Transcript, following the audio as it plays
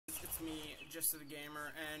Just the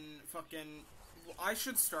Gamer, and fucking, I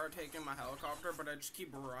should start taking my helicopter, but I just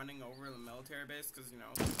keep running over the military base, because, you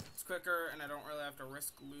know, it's quicker, and I don't really have to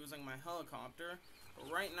risk losing my helicopter.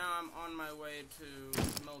 But right now, I'm on my way to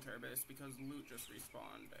the military base, because loot just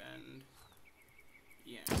respawned, and,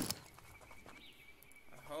 yeah.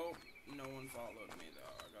 I hope no one followed me,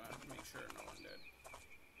 though. I gotta make sure no one did.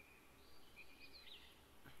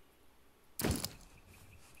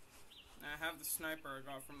 I have the sniper I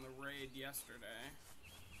got from the raid yesterday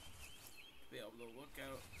to be able to look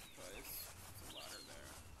out place. There's a ladder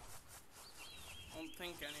there. I don't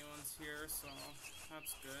think anyone's here, so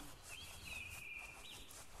that's good.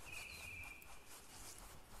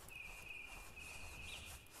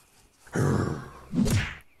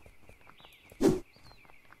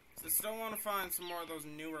 So I still want to find some more of those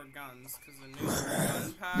newer guns, because the newer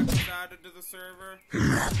gun pack is added to the server.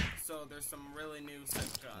 So there's some really new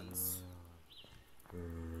sick guns.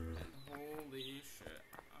 And holy shit,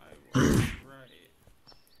 I was right.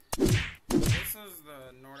 This is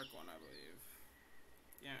the Nordic one, I believe.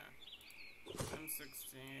 Yeah.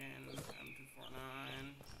 M16,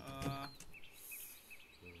 M249.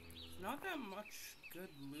 Not that much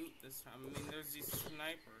good loot this time. I mean, there's these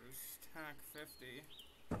snipers. TAC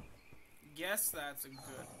 50. Guess that's a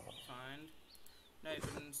good find.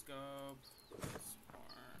 Knifing scope.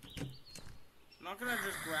 I'm not gonna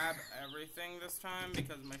just grab everything this time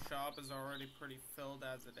because my shop is already pretty filled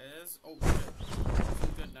as it is. Oh shit.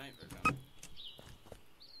 Some good night vision.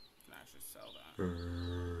 Can actually sell that.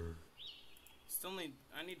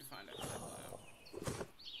 I need to find a good lamp.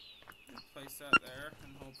 Place that there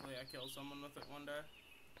and hopefully I kill someone with it one day.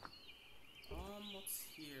 What's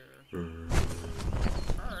here?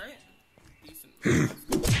 Alright. Decent.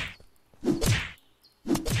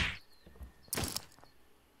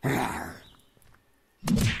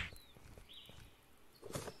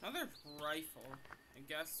 Another rifle. I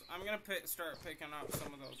guess I'm gonna start picking up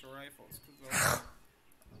some of those rifles because they'll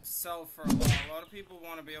sell for a lot. A lot of people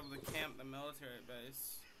want to be able to camp the military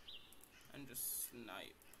base and just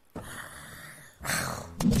snipe.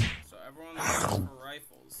 So everyone's looking for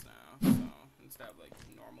rifles now. So instead of like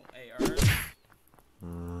normal ARs,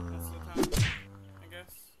 most of the time, I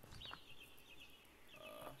guess.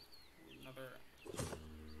 Another. What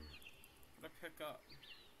did I pick up?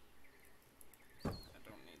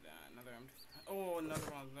 Don't need that. Another oh, another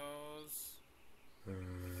one of those.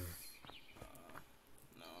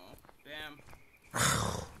 No. Damn.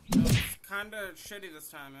 No, it's kinda shitty this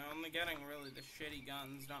time. I'm only getting really the shitty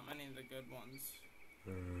guns, not many of the good ones.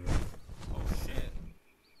 Oh shit.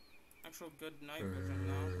 Actual good night vision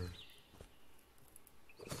though.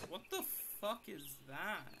 What the fuck is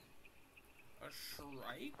that? A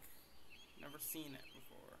shrike? Never seen it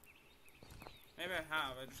before. Maybe I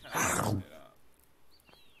have, I just haven't picked it up.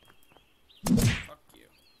 Fuck you.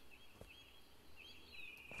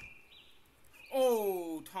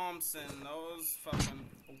 Oh, Thompson, those fucking...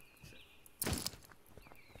 Oh, shit.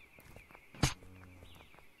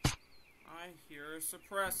 I hear a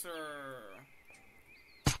suppressor.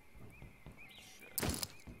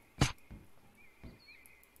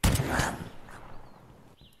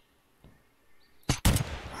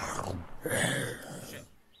 Shit. Shit.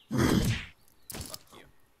 Fuck you.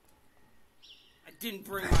 I didn't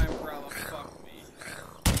bring my umbrella, fuck me.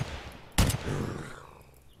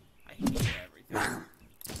 I hate everything.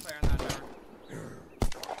 Fire in that door.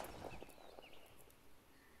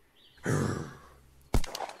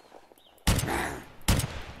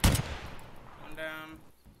 One down.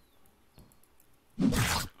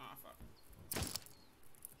 Oh, fuck.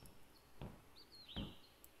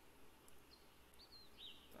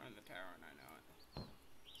 They're in the tower and I know it.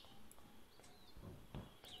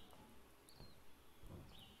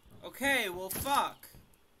 Okay, well, fuck.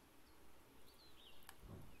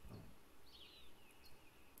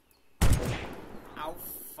 Ow,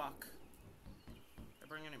 fuck. Did I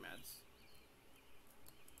bring any meds?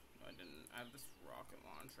 No, I didn't. I have this rocket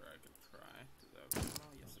launcher I could try. Does that have ammo?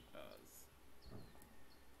 Yes, it does.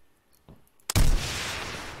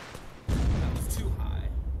 That was too high.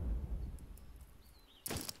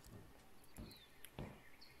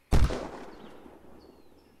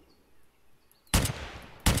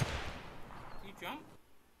 Did he jump?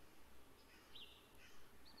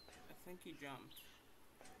 I think he jumped.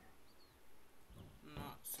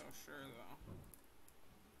 Not so sure though.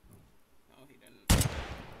 No, he didn't.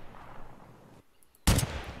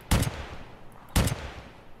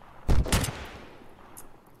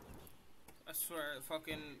 I swear,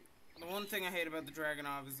 fucking... The one thing I hate about the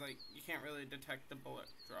Dragunov is, like, you can't really detect the bullet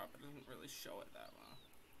drop. It doesn't really show it that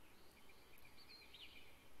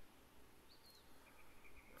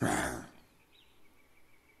well.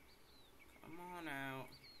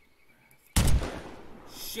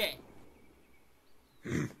 Shit.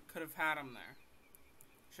 Could have had him there.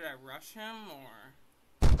 Should I rush him, or...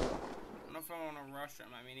 I don't know if I want to rush him.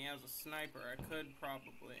 I mean, he has a sniper. I could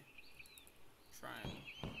probably try and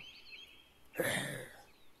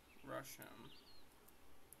rush him.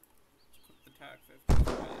 Let's put the TAC 50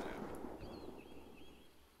 right there.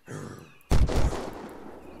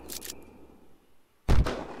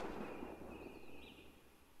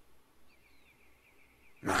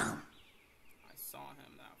 I saw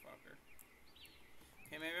him, that fucker.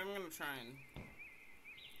 Okay, maybe I'm gonna try and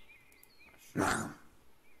rush him.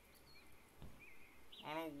 I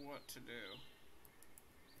don't know what to do.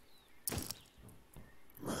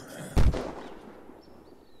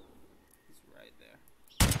 He's right there.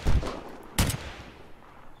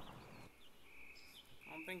 I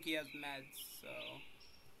don't think he has meds, so I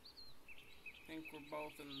think we're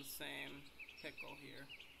both in the same pickle here.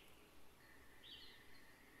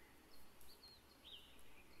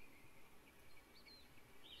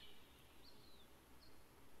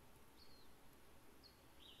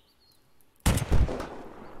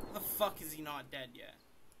 Fuck, is he not dead yet?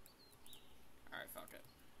 Alright, fuck it.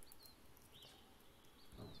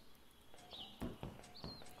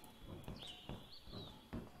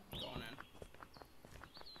 Going in.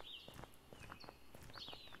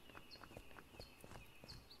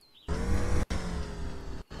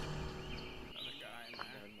 Another guy in there.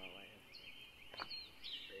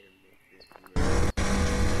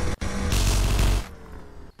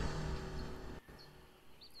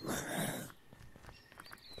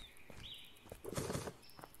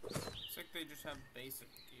 They just have basic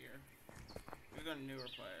gear. Maybe they're newer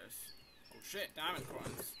players. Oh shit, diamond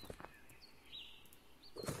coins.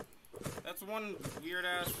 That's one weird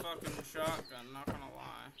ass fucking shotgun, not gonna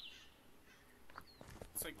lie.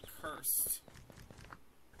 It's like cursed.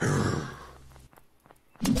 Shit,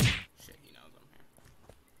 he knows I'm here.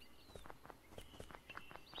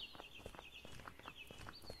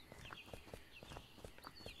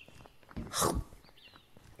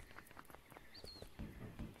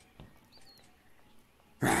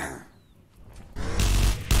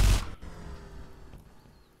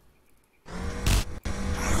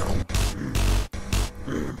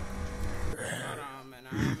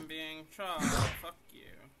 Fuck you.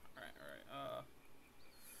 Alright.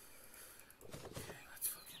 Okay, let's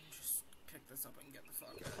fucking just pick this up and get the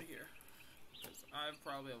fuck out of here. Because I've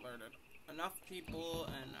probably alerted enough people,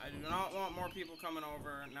 and I do not want more people coming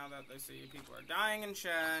over now that they see people are dying in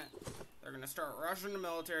chat. They're gonna start rushing the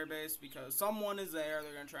military base because someone is there.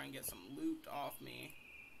 They're gonna try and get some loot off me.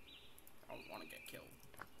 I don't want to get killed.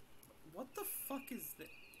 What the fuck is this?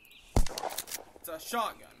 It's a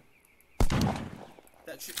shotgun.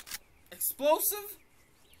 That should... Explosive?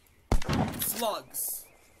 Slugs.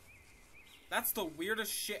 That's the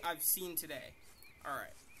weirdest shit I've seen today.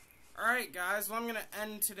 Alright, guys. Well, I'm going to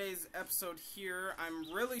end today's episode here.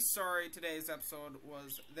 I'm really sorry today's episode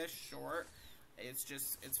was this short. It's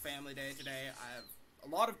family day today. I have a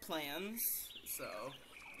lot of plans. So,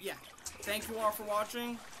 yeah. Thank you all for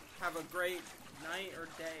watching. Have a great night or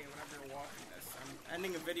day whenever you're watching this. I'm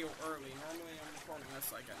ending a video early. Normally I'm recording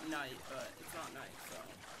this like at night, but it's not night, so...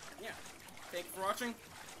 yeah. Thank you for watching.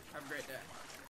 Have a great day.